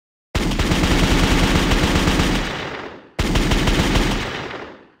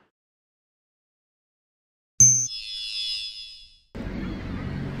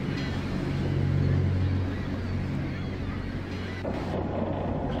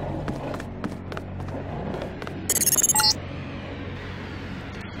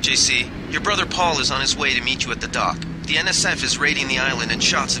JC, your brother Paul is on his way to meet you at the dock. The NSF is raiding the island and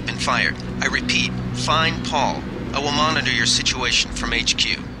shots have been fired. I repeat, find Paul. I will monitor your situation from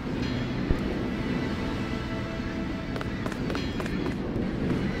HQ.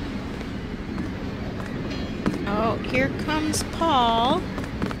 Oh, here comes Paul.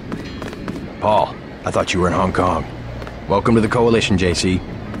 Paul, I thought you were in Hong Kong. Welcome to the Coalition, JC.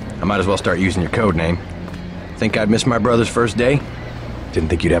 I might as well start using your code name. Think I'd miss my brother's first day? Didn't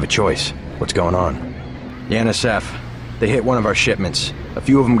think you'd have a choice. What's going on? The NSF. They hit one of our shipments. A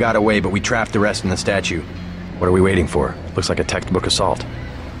few of them got away, but we trapped the rest in the statue. What are we waiting for? Looks like a textbook assault.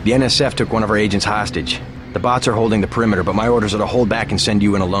 The NSF took one of our agents hostage. The bots are holding the perimeter, but my orders are to hold back and send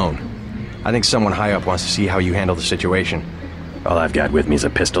you in alone. I think someone high up wants to see how you handle the situation. All I've got with me is a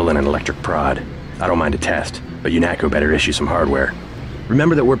pistol and an electric prod. I don't mind a test, but UNATCO better issue some hardware.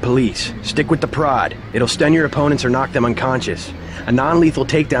 Remember that we're police. Stick with the prod. It'll stun your opponents or knock them unconscious. A non-lethal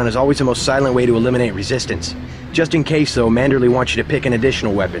takedown is always the most silent way to eliminate resistance. Just in case, though, Manderley wants you to pick an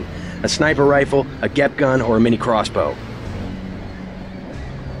additional weapon. A sniper rifle, a GEP gun, or a mini crossbow.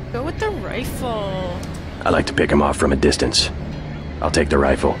 Go with the rifle. I like to pick him off from a distance. I'll take the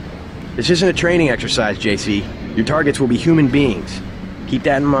rifle. This isn't a training exercise, JC. Your targets will be human beings. Keep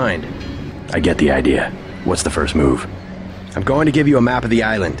that in mind. I get the idea. What's the first move? I'm going to give you a map of the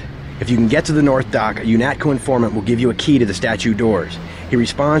island. If you can get to the North Dock, a UNATCO informant will give you a key to the statue doors. He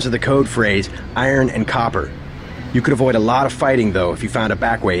responds to the code phrase, iron and copper. You could avoid a lot of fighting, though, if you found a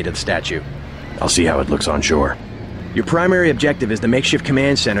back way to the statue. I'll see how it looks on shore. Your primary objective is the makeshift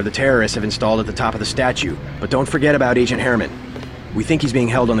command center the terrorists have installed at the top of the statue, but don't forget about Agent Herman. We think he's being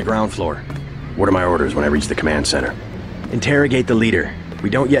held on the ground floor. What are my orders when I reach the command center? Interrogate the leader.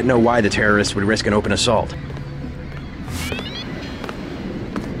 We don't yet know why the terrorists would risk an open assault.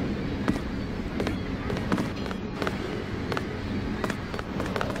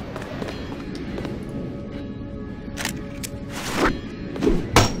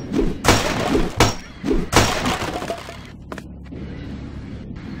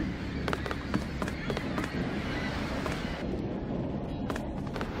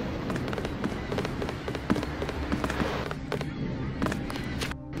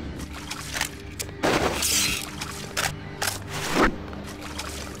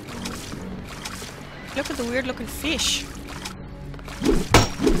 Look at the weird looking fish.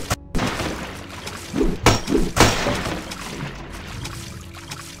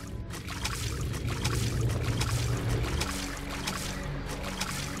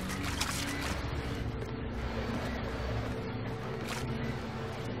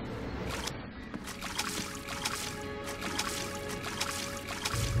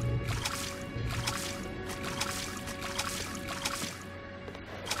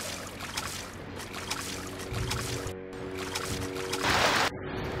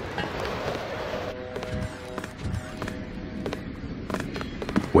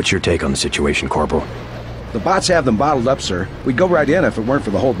 What's your take on the situation, Corporal? The bots have them bottled up, sir. We'd go right in if it weren't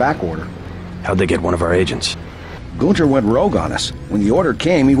for the whole back order. How'd they get one of our agents? Gunter went rogue on us. When the order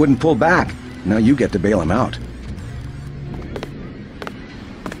came, he wouldn't pull back. Now you get to bail him out.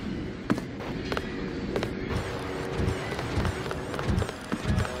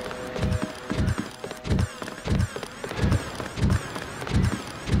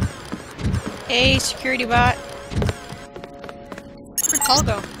 Hey, security bot. Where'd Paul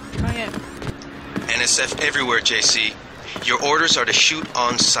go? Oh, yeah. NSF everywhere, JC. Your orders are to shoot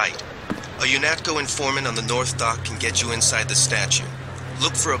on sight. A UNATCO informant on the North Dock can get you inside the statue.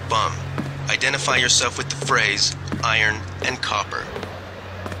 Look for a bum. Identify yourself with the phrase, iron and copper.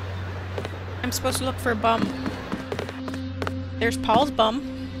 I'm supposed to look for a bum. There's Paul's bum.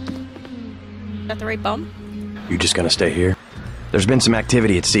 Is that the right bum? You just gonna stay here? There's been some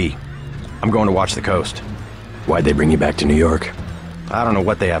activity at sea. I'm going to watch the coast. Why'd they bring you back to New York? I don't know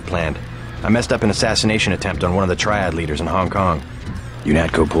what they have planned. I messed up an assassination attempt on one of the Triad leaders in Hong Kong.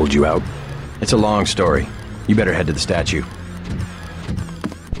 UNATCO pulled you out? It's a long story. You better head to the statue.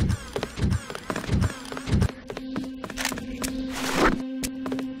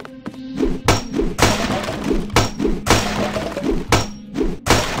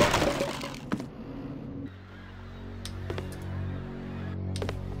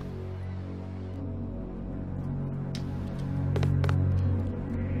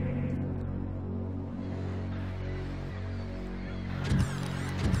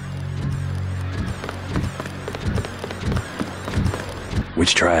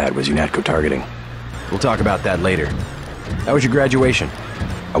 Which Triad was UNATCO targeting? We'll talk about that later. How was your graduation?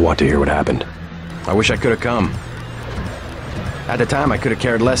 I want to hear what happened. I wish I could have come. At the time, I could have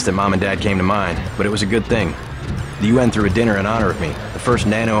cared less that Mom and Dad came to mine, but it was a good thing. The UN threw a dinner in honor of me, the first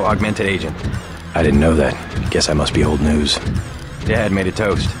nano-augmented agent. I didn't know that. Guess I must be old news. Dad made a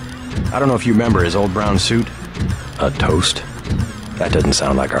toast. I don't know if you remember his old brown suit. A toast? That doesn't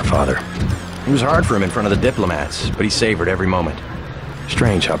sound like our father. It was hard for him in front of the diplomats, but he savored every moment.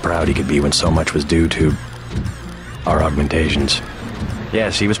 Strange how proud he could be when so much was due to our augmentations.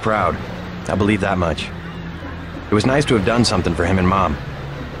 Yes, he was proud. I believe that much. It was nice to have done something for him and Mom.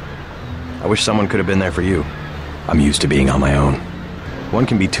 I wish someone could have been there for you. I'm used to being on my own. One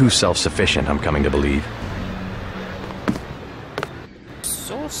can be too self-sufficient, I'm coming to believe.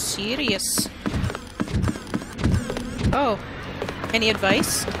 So serious. Oh, any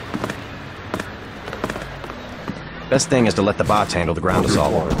advice? Best thing is to let the bots handle the ground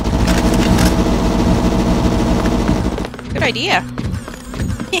assault. Good idea.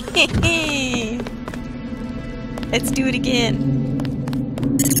 Let's do it again.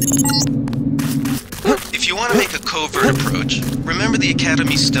 If you want to make a covert approach, remember the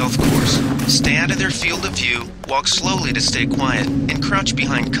Academy stealth course. Stay out of their field of view, walk slowly to stay quiet, and crouch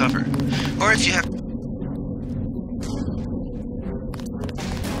behind cover. Or if you have...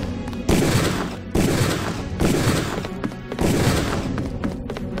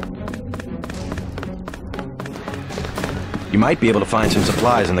 You might be able to find some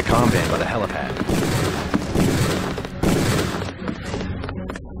supplies in the comm van by the helipad.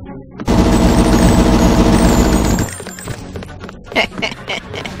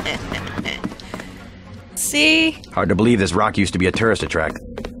 See? Hard to believe this rock used to be a tourist attraction.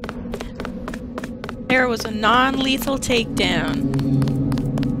 There was a non-lethal takedown.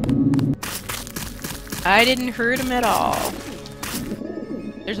 I didn't hurt him at all.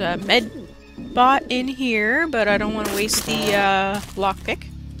 There's a med bot in here, but I don't want to waste the lockpick.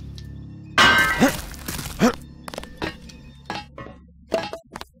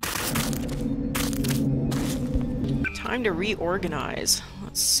 Time to reorganize.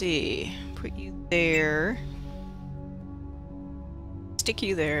 Let's see. Put you there. Stick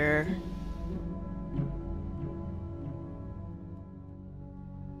you there.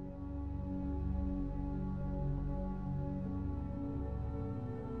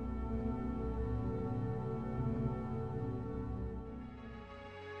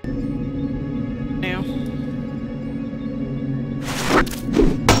 Now.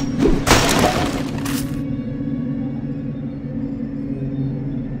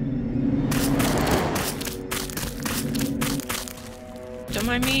 Don't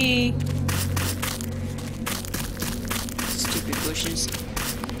mind me. Stupid bushes.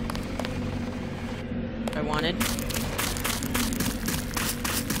 I wanted.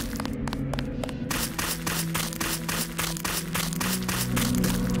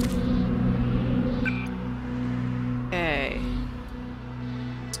 Okay.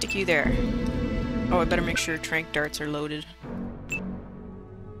 Stick you there. Oh, I better make sure tranq darts are loaded.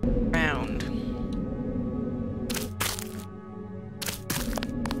 Round.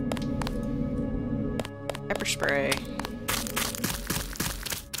 Pepper spray.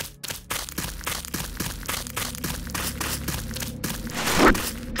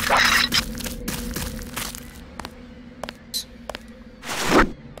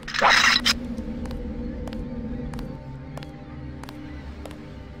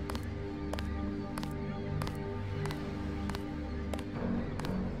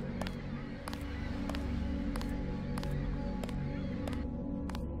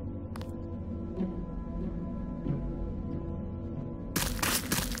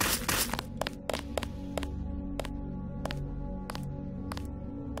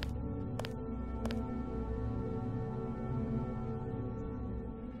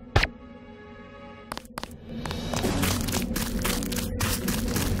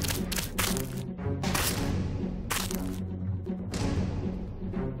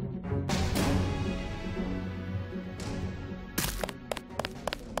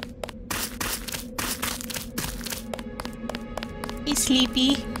 He's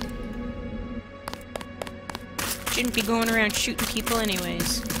sleepy. Shouldn't be going around shooting people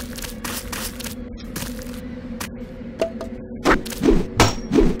anyways.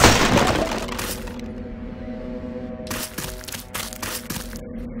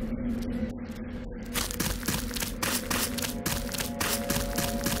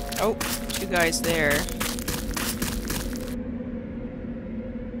 Oh, two guys there.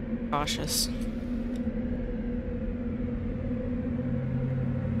 Cautious.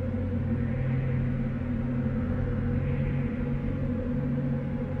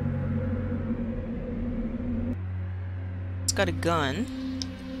 It's got a gun.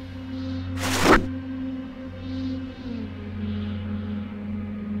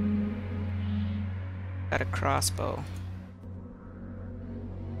 Got a crossbow.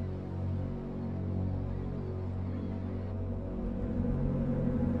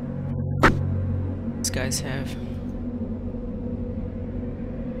 These guys have.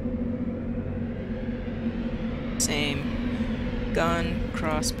 Same gun,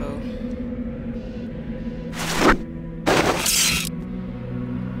 crossbow.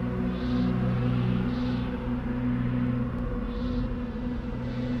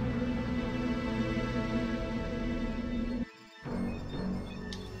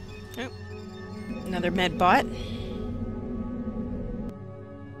 Oh, another med bot.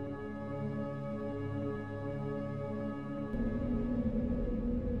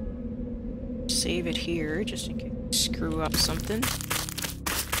 Save it here, just in case I screw up something.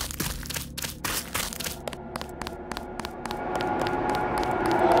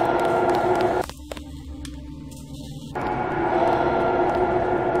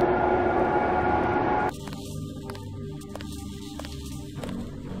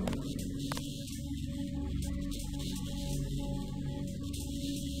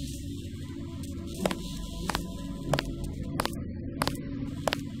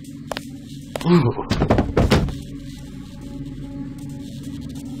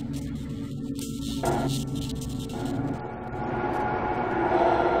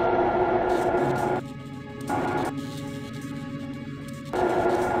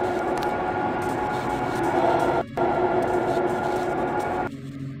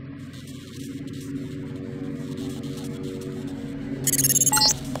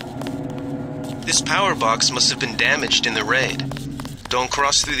 This power box must have been damaged in the raid. Don't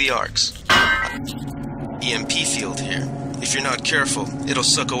cross through the arcs. EMP field here. If you're not careful, it'll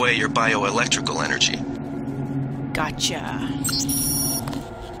suck away your bioelectrical energy. Gotcha.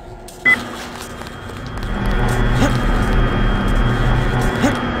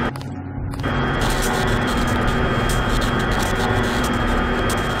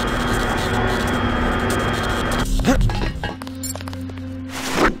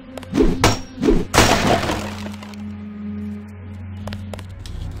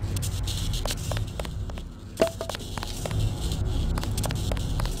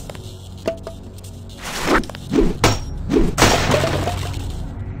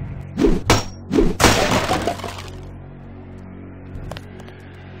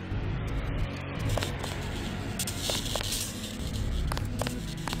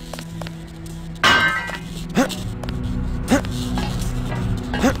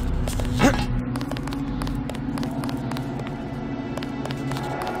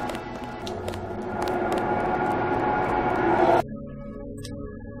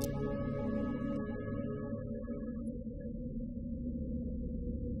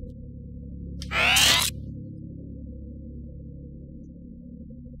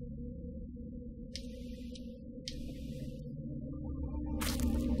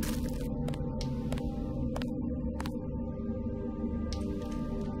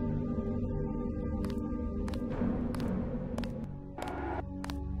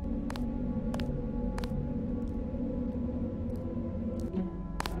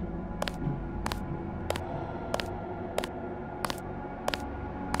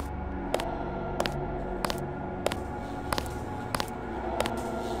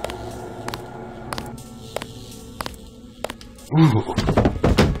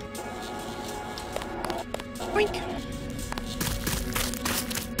 Boink.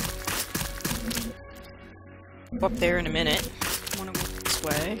 Up there in a minute. I want to go this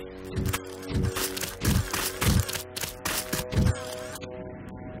way.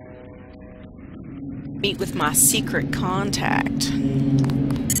 Meet with my secret contact.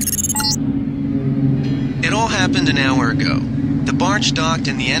 It all happened an hour ago. The barge docked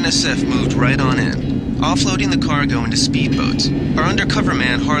and the NSF moved right on in, offloading the cargo into speedboats. Our undercover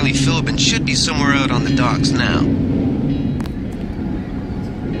man, Harley Filben, should be somewhere out on the docks now.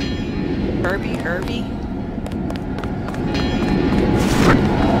 Herbie?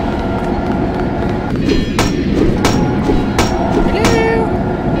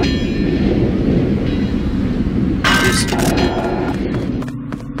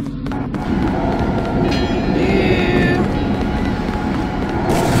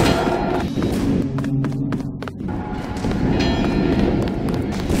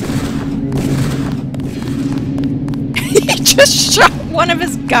 Just shot one of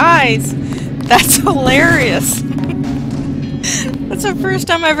his guys. That's hilarious. That's the first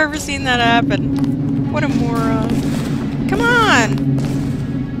time I've ever seen that happen. What a moron. Come on.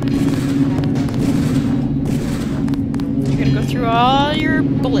 You're gonna go through all your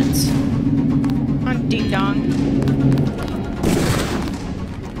bullets. Come on, ding dong.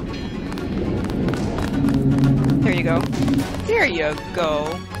 you go. There you go.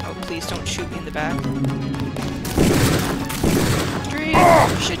 Oh, please don't shoot me in the back. Straight.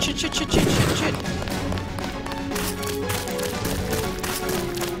 Shit, shit, shit, shit, shit, shit, shit.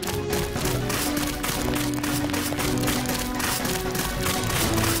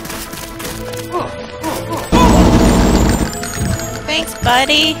 Thanks,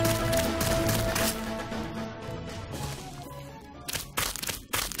 buddy.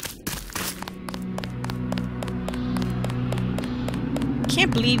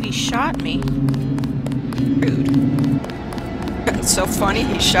 Can't believe he shot me. Rude. It's so funny,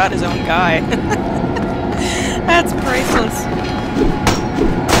 he shot his own guy. That's priceless.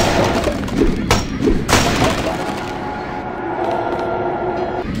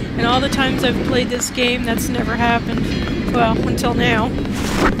 And all the times I've played this game, that's never happened. Well, until now.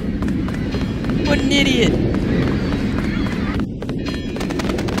 What an idiot.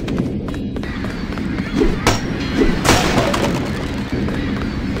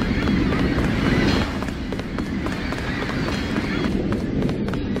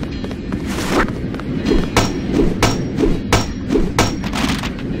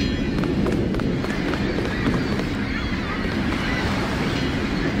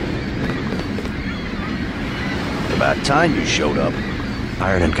 About time you showed up.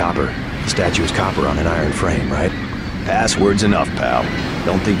 Iron and copper. The statue is copper on an iron frame, right? Password's enough, pal.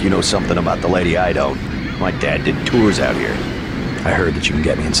 Don't think you know something about the lady I don't. My dad did tours out here. I heard that you can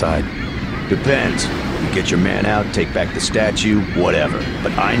get me inside. Depends. You get your man out, take back the statue, whatever.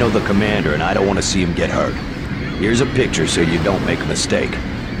 But I know the commander and I don't want to see him get hurt. Here's a picture so you don't make a mistake.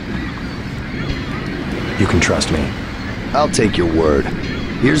 You can trust me. I'll take your word.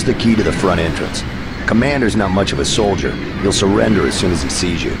 Here's the key to the front entrance. Commander's not much of a soldier. He'll surrender as soon as he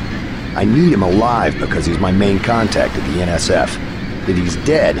sees you. I need him alive because he's my main contact at the NSF. If he's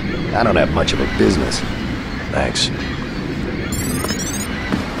dead, I don't have much of a business. Thanks.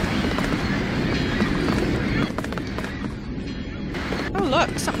 Oh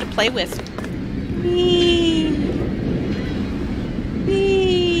look, something to play with. Whee!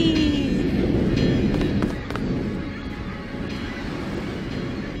 Whee!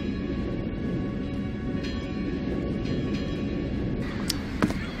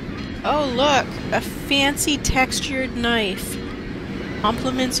 Oh look, a fancy textured knife.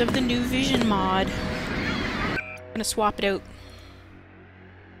 Compliments of the new Vision mod. I'm gonna swap it out.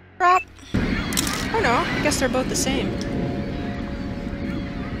 Drop. Oh no, I guess they're both the same.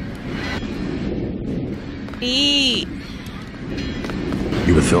 Eat.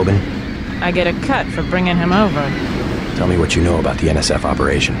 You with Filben? I get a cut for bringing him over. Tell me what you know about the NSF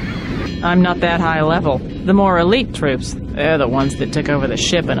operation. I'm not that high level. The more elite troops, they're the ones that took over the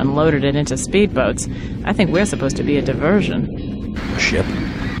ship and unloaded it into speedboats. I think we're supposed to be a diversion. A ship?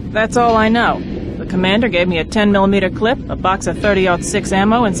 That's all I know. The commander gave me a 10mm clip, a box of 30-06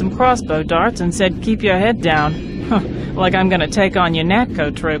 ammo, and some crossbow darts and said, keep your head down. Like I'm gonna take on your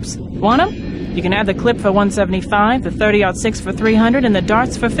NATCO troops. Want them? You can have the clip for 175, the 30-06 for 300, and the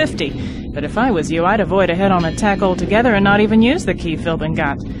darts for 50. But if I was you, I'd avoid a head-on attack altogether and not even use the key Filben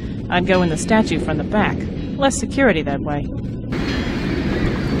got. I'd go in the statue from the back. Less security that way.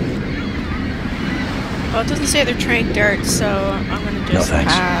 Well, it doesn't say they're trained darts, so I'm gonna just No,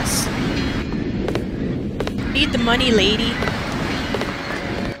 thanks. pass. Need the money, lady.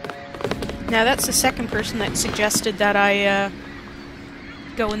 Now that's the second person that suggested that I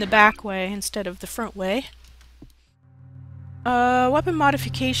go in the back way instead of the front way. Weapon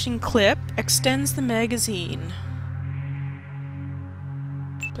modification clip extends the magazine.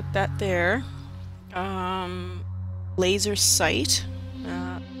 Put that there. Laser sight.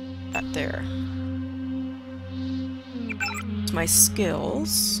 That there. It's my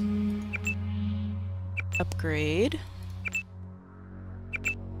skills. Upgrade.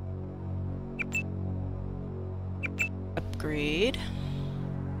 Upgrade.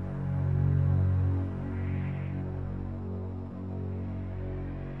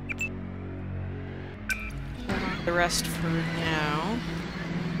 Hold on to the rest for now.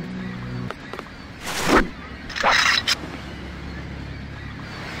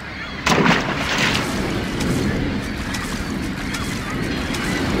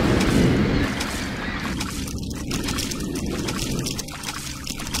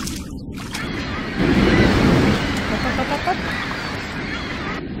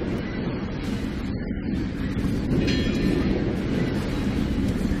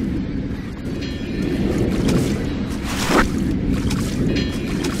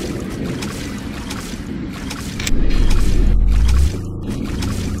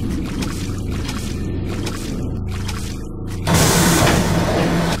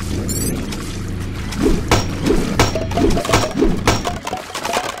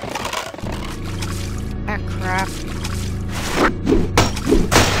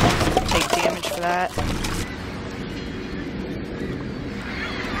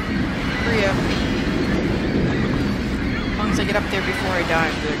 long as I get up there before I die,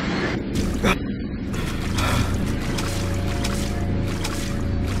 I'm good.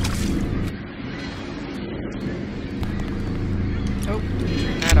 Oh,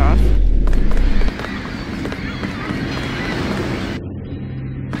 turn that off.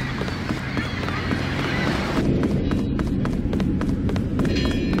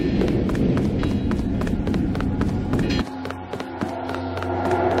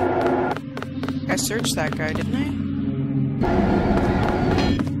 I searched that guy, didn't I?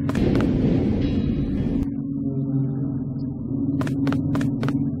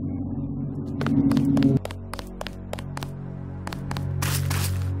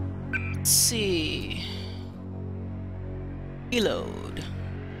 Let's see. Reload.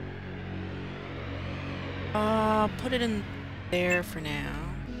 Put it in there for now.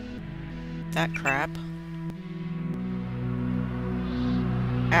 That crap.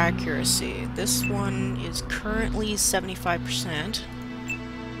 Accuracy. This one is currently 75%.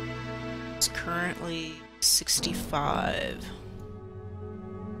 It's currently 65.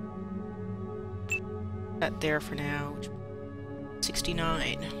 That there for now.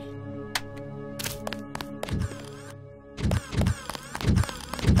 69.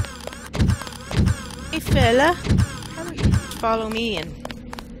 Hey fella, how about you follow me and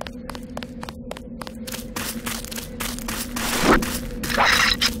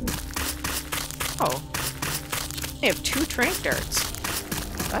oh, they have 2 trank darts.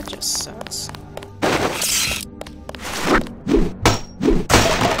 That just sucks.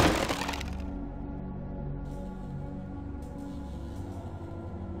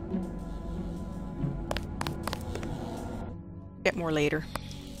 Get more later.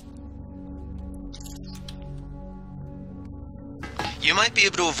 You might be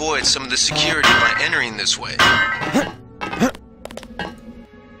able to avoid some of the security by entering this way.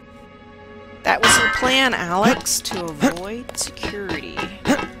 That was the plan, Alex, to avoid security.